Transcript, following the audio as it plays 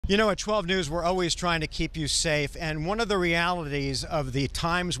You know, at 12 News, we're always trying to keep you safe. And one of the realities of the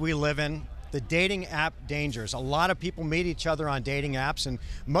times we live in, the dating app dangers. A lot of people meet each other on dating apps, and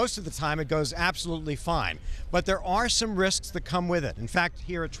most of the time it goes absolutely fine. But there are some risks that come with it. In fact,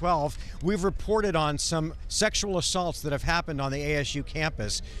 here at 12, we've reported on some sexual assaults that have happened on the ASU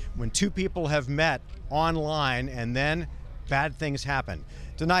campus when two people have met online and then bad things happen.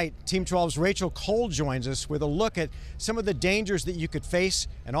 Tonight, Team 12's Rachel Cole joins us with a look at some of the dangers that you could face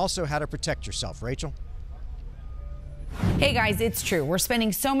and also how to protect yourself. Rachel? Hey guys, it's true. We're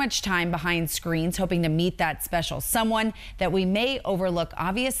spending so much time behind screens hoping to meet that special someone that we may overlook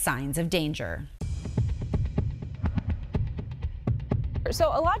obvious signs of danger. So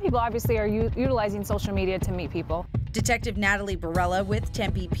a lot of people obviously are utilizing social media to meet people. Detective Natalie Barella with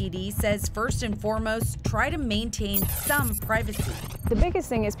Tempe PD says first and foremost, try to maintain some privacy. The biggest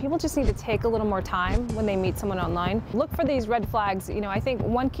thing is people just need to take a little more time when they meet someone online. Look for these red flags. You know, I think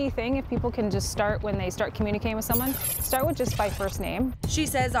one key thing, if people can just start when they start communicating with someone, start with just by first name. She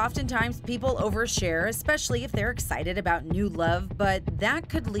says oftentimes people overshare, especially if they're excited about new love, but that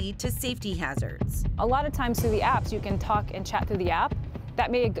could lead to safety hazards. A lot of times through the apps, you can talk and chat through the app. That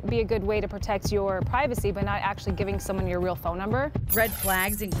may be a good way to protect your privacy, but not actually giving someone your real phone number. Red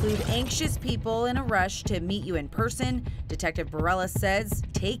flags include anxious people in a rush to meet you in person. Detective Barella says,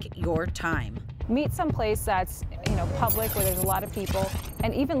 take your time. Meet someplace that's, public, where there's a lot of people,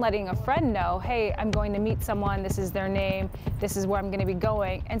 and even letting a friend know, hey, I'm going to meet someone, this is their name, this is where I'm going to be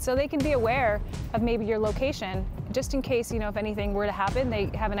going. And so they can be aware of maybe your location, just in case, if anything were to happen,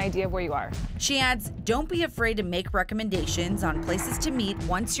 they have an idea of where you are. She adds, don't be afraid to make recommendations on places to meet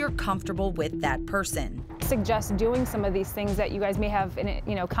once you're comfortable with that person. Suggest doing some of these things that you guys may have in,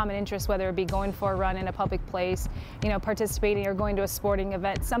 common interests, whether it be going for a run in a public place, participating or going to a sporting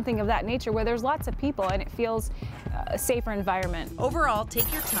event, something of that nature where there's lots of people and it feels a safer environment. Overall,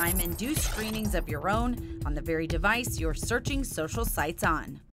 take your time and do screenings of your own on the very device you're searching social sites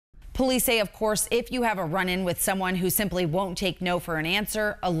on. Police say, of course, if you have a run-in with someone who simply won't take no for an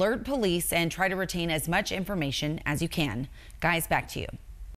answer, alert police and try to retain as much information as you can. Guys, back to you.